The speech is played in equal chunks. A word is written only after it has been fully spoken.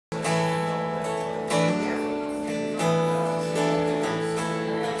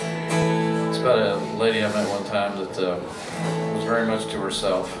about a lady I met one time that was very much to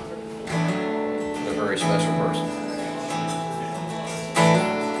herself, a very special person.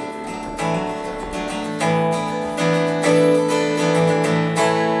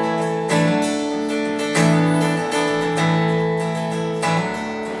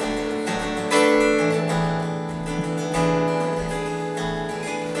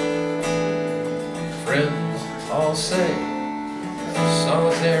 Friends all say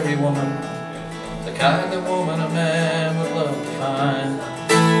solitary woman, the kind of woman a man would love to find.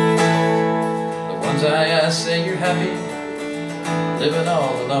 The ones I ask say you're happy, living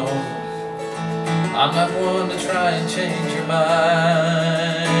all alone. I'm not one to try and change your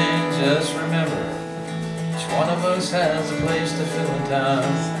mind. Just remember, each one of us has a place to fill in time,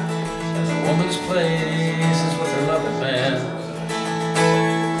 and a woman's place is with her loving man.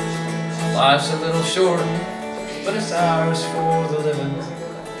 Life's a little short, but it's ours for the living.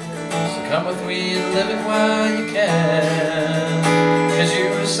 So come with me and live it while you can. 'Cause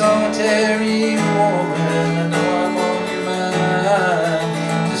you're a solitary woman, I know I'm on your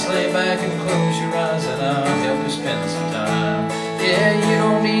mind. Just lay back and close your eyes and I'll help you spend some time. Yeah, you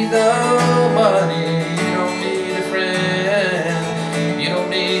don't need no money, you don't need a friend, you don't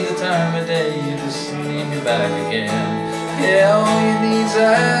need the time of day, you just need me back again. Yeah, all you need's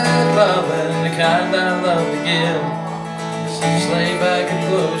that loving, the kind I love to give. So just lay back and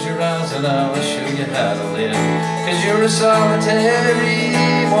close your eyes and I'll show you how to live. 'Cause you're a solitary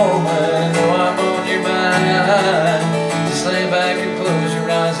woman, I know I'm on your mind. Just lay back and close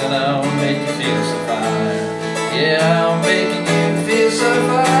your eyes and I'll make you feel so fine. Yeah, I'm making you feel so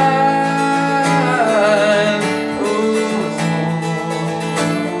fine.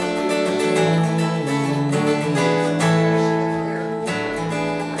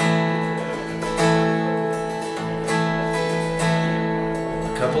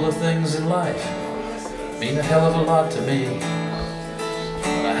 Couple of things in life mean a hell of a lot to me.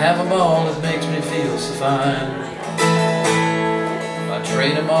 When I have them all, it makes me feel so fine. I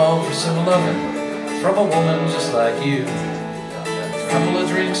trade them all for some loving from a woman just like you. A couple of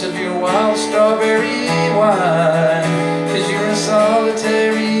drinks of your wild strawberry wine. 'Cause you're a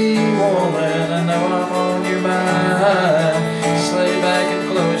solitary woman, I know I'm on your mind. Just lay back and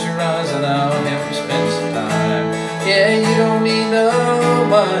close your eyes and I'll help you spend some time. Yeah, you don't need no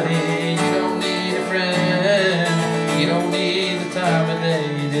money, you don't need a friend, you don't need the time of day,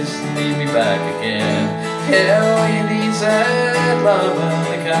 you just need me back again. Yeah, all you need's that loving,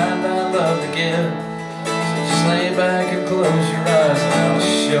 the kind I love to give. So just lay back and close your eyes and I'll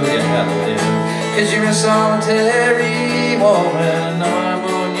show you how to live. 'Cause you're a solitary woman, I know I'm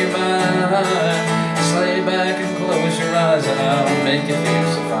on your mind. Just lay back and close your eyes and I'll make you feel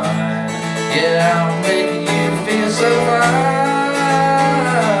so fine. Yeah, I'm making you feel so fine.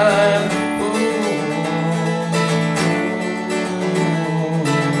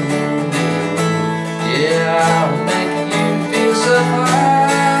 Yeah, I'm making you feel so fine.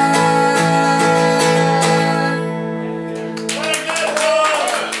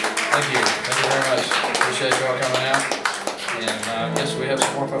 Thank you very much. Appreciate you all coming out. And I guess we have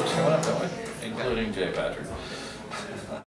some more folks coming up, don't we? Including Jay Patrick.